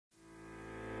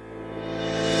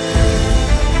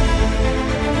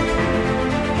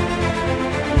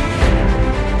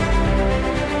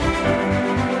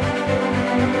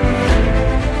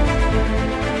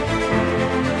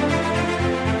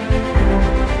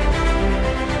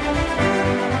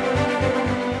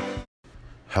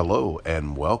Hello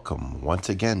and welcome once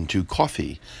again to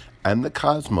Coffee and the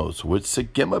Cosmos with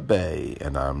Sagima Bay.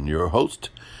 And I'm your host,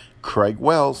 Craig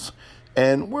Wells.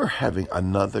 And we're having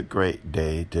another great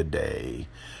day today.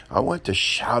 I want to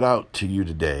shout out to you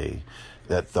today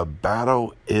that the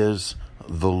battle is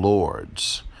the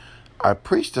Lord's. I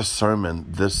preached a sermon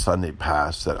this Sunday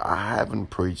past that I haven't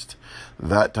preached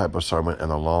that type of sermon in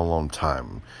a long, long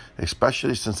time,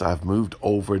 especially since I've moved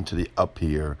over into the up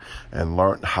here and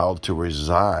learned how to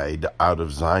reside out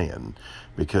of Zion.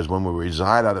 Because when we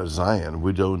reside out of Zion,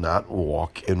 we do not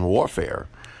walk in warfare.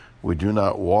 We do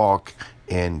not walk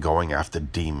in going after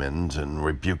demons and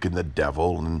rebuking the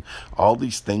devil and all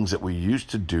these things that we used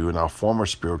to do in our former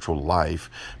spiritual life,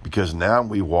 because now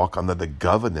we walk under the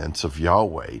governance of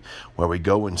Yahweh, where we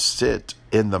go and sit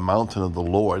in the mountain of the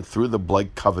Lord through the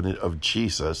blood covenant of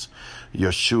Jesus,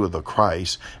 Yeshua the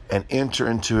Christ, and enter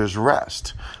into his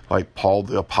rest. Like Paul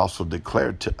the apostle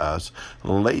declared to us,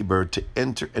 labor to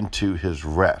enter into his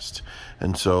rest.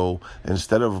 And so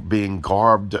instead of being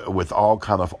garbed with all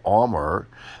kind of armor,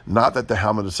 not that the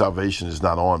helmet of salvation is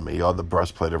not on me, or the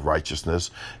breastplate of righteousness,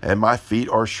 and my feet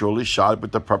are surely shod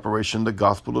with the preparation of the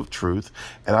gospel of truth,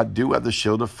 and I do have the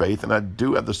shield of faith, and I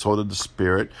do have the sword of the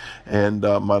Spirit, and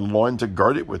my loins are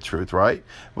girded with truth, right?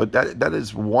 But that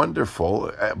is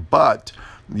wonderful, but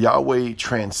Yahweh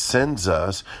transcends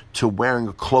us to wearing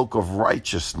a cloak of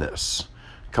righteousness.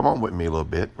 Come on with me a little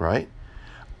bit, right?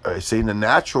 See, in the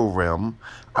natural realm,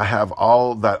 I have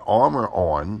all that armor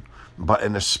on, but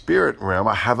in the spirit realm,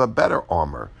 I have a better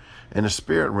armor. In the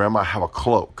spirit realm, I have a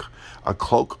cloak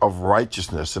of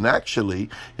righteousness. And actually,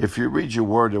 if you read your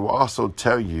word, it will also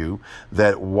tell you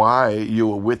that why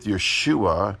you are with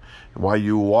Yeshua, why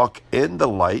you walk in the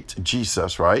light,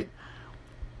 Jesus, right?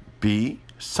 Be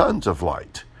sons of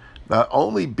light. Not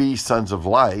only be sons of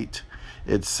light,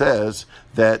 it says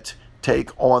that take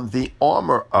on the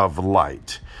armor of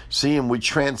light. See, and we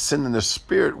transcend in the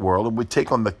spirit world, and we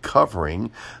take on the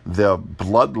covering, the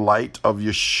blood light of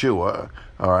Yeshua,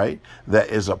 all right, that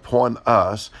is upon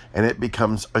us, and it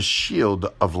becomes a shield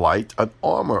of light, an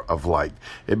armor of light.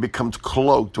 It becomes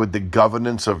cloaked with the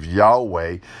governance of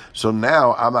Yahweh. So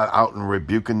now I'm not out and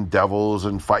rebuking devils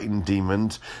and fighting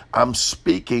demons. I'm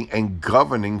speaking and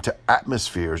governing to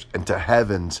atmospheres and to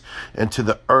heavens and to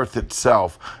the earth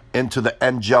itself, into the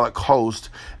angelic host,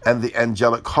 and the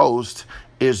angelic host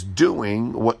is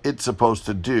doing what it's supposed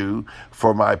to do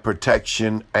for my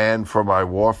protection and for my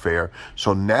warfare.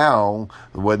 So now,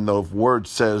 when the word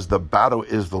says the battle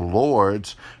is the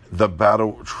Lord's, the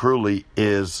battle truly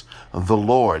is the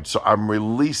Lord. So I'm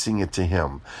releasing it to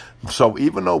him. So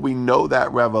even though we know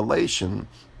that revelation,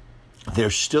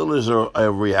 there still is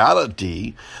a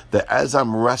reality that as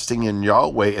I'm resting in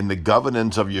Yahweh in the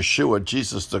governance of Yeshua,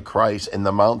 Jesus the Christ, in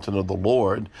the mountain of the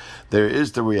Lord, there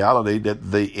is the reality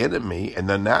that the enemy in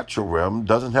the natural realm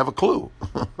doesn't have a clue.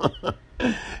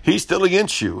 He's still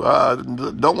against you.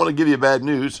 Don't want to give you bad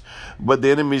news, but the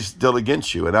enemy's still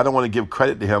against you. And I don't want to give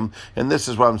credit to him. And this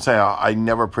is what I'm saying. I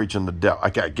never preach on the devil. I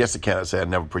guess I cannot say I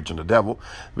never preach on the devil,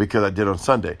 because I did on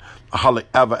Sunday. I hardly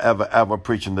ever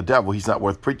preach on the devil. He's not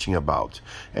worth preaching about.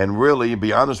 And really, to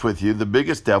be honest with you, the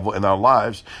biggest devil in our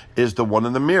lives is the one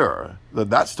in the mirror.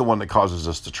 That's the one that causes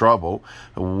us the trouble.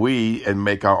 We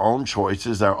make our own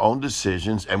choices, our own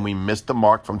decisions, and we miss the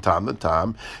mark from time to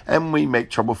time, and we make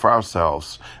trouble for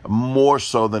ourselves, more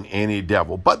so than any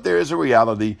devil. But there is a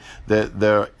reality that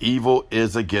the evil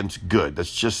is against good.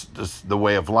 That's just the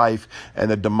way of life,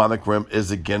 and the demonic realm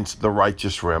is against the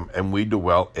righteous realm, and we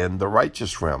dwell in the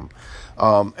righteous realm.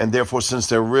 And therefore, since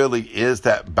there really is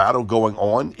that battle going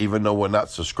on, even though we're not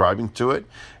subscribing to it,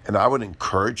 and I would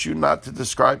encourage you not to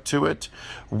subscribe to it,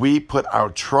 we put our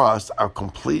trust, our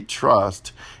complete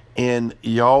trust in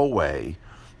Yahweh,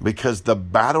 because the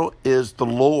battle is the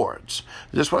Lord's.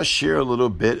 I just want to share a little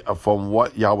bit from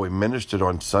what Yahweh ministered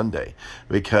on Sunday,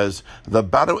 because the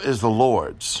battle is the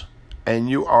Lord's, and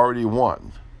you already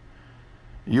won.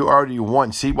 You already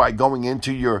won. See, by going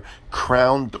into your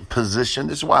crowned position,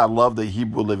 this is why I love the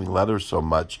Hebrew Living Letters so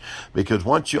much, because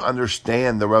once you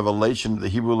understand the revelation of the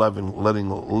Hebrew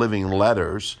Living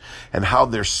Letters and how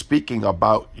they're speaking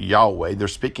about Yahweh, they're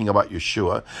speaking about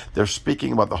Yeshua, they're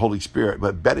speaking about the Holy Spirit,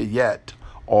 but better yet,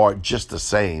 or just the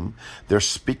same, they're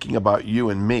speaking about you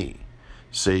and me.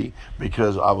 See,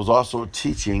 because I was also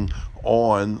teaching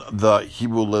on the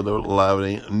Hebrew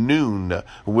Living Noon,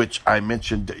 which I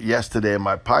mentioned yesterday in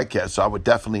my podcast. So I would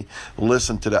definitely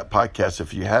listen to that podcast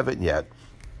if you haven't yet.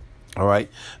 All right.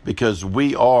 Because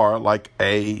we are like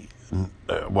a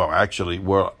actually,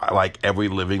 we're like every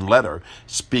living letter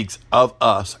speaks of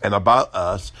us and about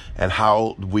us and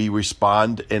how we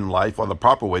respond in life, or the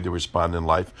proper way to respond in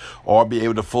life, or be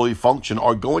able to fully function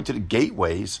or go into the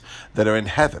gateways that are in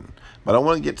heaven. But I don't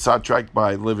want to get sidetracked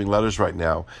by living letters right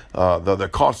now. Though they're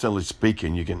constantly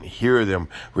speaking, you can hear them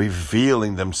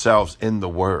revealing themselves in the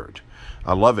Word.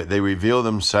 I love it. They reveal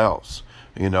themselves.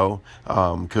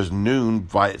 Because noon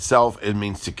by itself, it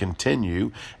means to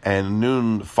continue, and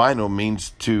noon final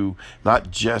means to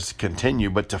not just continue,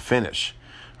 but to finish.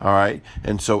 All right.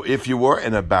 And so if you were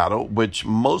in a battle, which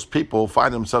most people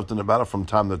find themselves in a battle from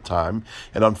time to time,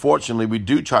 and unfortunately we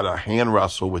do try to hand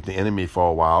wrestle with the enemy for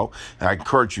a while, and I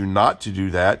encourage you not to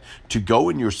do that, to go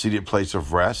in your seated place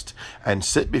of rest and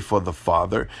sit before the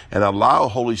Father and allow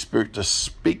Holy Spirit to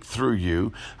speak through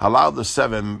you, allow the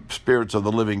seven spirits of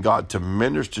the living God to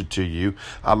minister to you,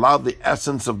 allow the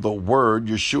essence of the Word,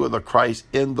 Yeshua the Christ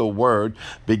in the Word,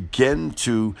 begin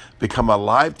to become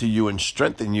alive to you and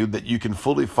strengthen you, that you can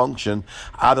fully function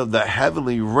out of the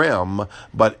heavenly realm.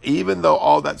 But even though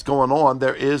all that's going on,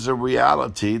 there is a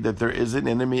reality that there is an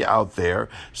enemy out there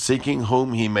seeking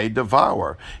whom he may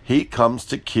devour. He comes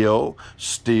to kill,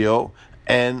 steal,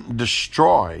 and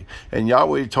destroy. And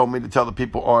Yahweh told me to tell the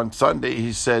people on Sunday,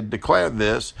 he said, declare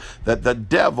this, that the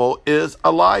devil is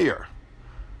a liar.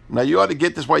 Now you ought to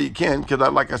get this while you can, because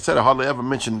like I said, I hardly ever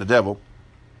mention the devil.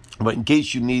 But in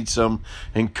case you need some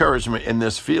encouragement in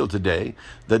this field today,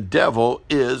 the devil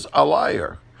is a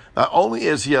liar. Not only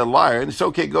is he a liar, and it's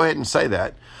okay, go ahead and say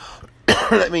that.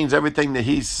 That means everything that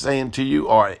he's saying to you,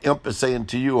 or imp is saying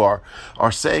to you, or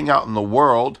saying out in the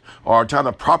world, or trying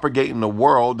to propagate in the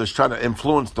world, that's trying to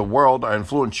influence the world or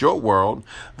influence your world,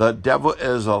 the devil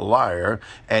is a liar,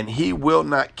 and he will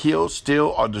not kill,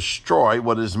 steal, or destroy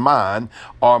what is mine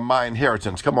or my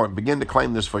inheritance. Come on, begin to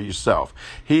claim this for yourself.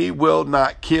 He will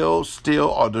not kill, steal,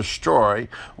 or destroy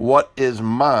what is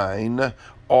mine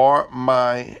or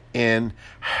my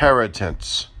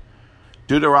inheritance.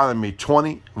 Deuteronomy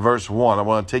 20, verse 1. I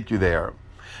want to take you there.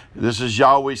 This is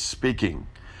Yahweh speaking.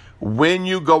 When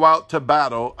you go out to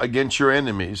battle against your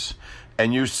enemies,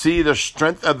 and you see the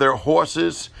strength of their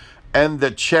horses and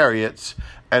the chariots,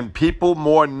 and people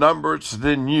more numerous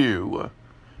than you,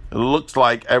 it looks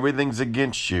like everything's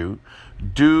against you,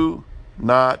 do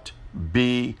not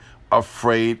be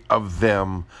afraid of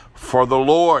them. For the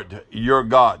Lord your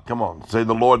God, come on, say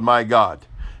the Lord my God,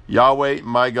 Yahweh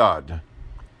my God,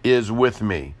 is with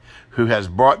me, who has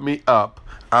brought me up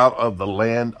out of the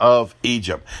land of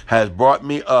Egypt, has brought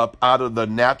me up out of the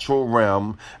natural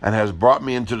realm and has brought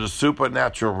me into the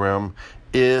supernatural realm,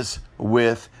 is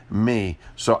with me.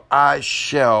 So I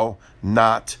shall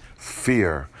not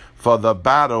fear, for the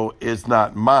battle is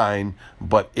not mine,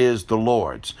 but is the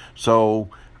Lord's.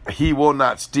 So he will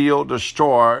not steal,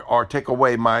 destroy, or take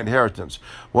away my inheritance.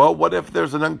 Well, what if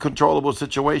there's an uncontrollable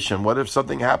situation? What if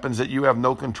something happens that you have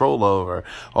no control over?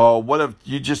 Or what if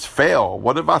you just fail?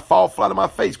 What if I fall flat on my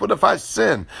face? What if I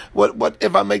sin? What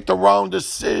if I make the wrong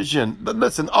decision?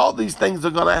 Listen, all these things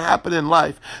are going to happen in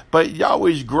life, but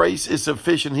Yahweh's grace is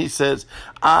sufficient. He says,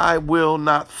 I will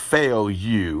not fail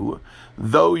you.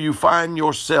 Though you find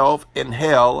yourself in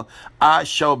hell, I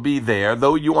shall be there.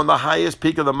 Though you on the highest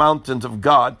peak of the mountains of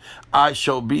God, I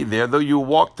shall be there. Though you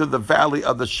walk through the valley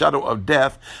of the shadow of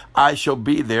death, I shall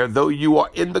be there. Though you are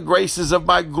in the graces of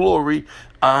my glory,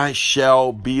 I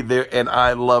shall be there, and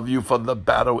I love you, for the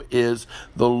battle is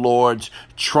the Lord's.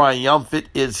 Triumphant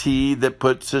is he that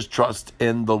puts his trust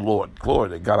in the Lord. Glory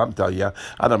to God. I'm telling you,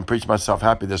 I done preached myself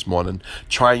happy this morning.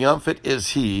 Triumphant is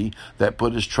he that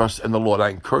put his trust in the Lord. I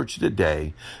encourage you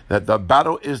today that the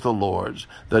battle is the Lord's.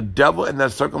 The devil in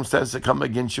that circumstance that come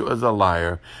against you is a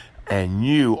liar, and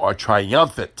you are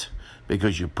triumphant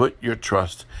because you put your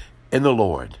trust in the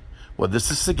Lord. Well, this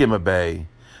is Sagima Bay.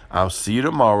 I'll see you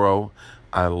tomorrow.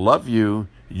 I love you.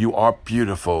 You are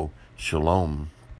beautiful. Shalom.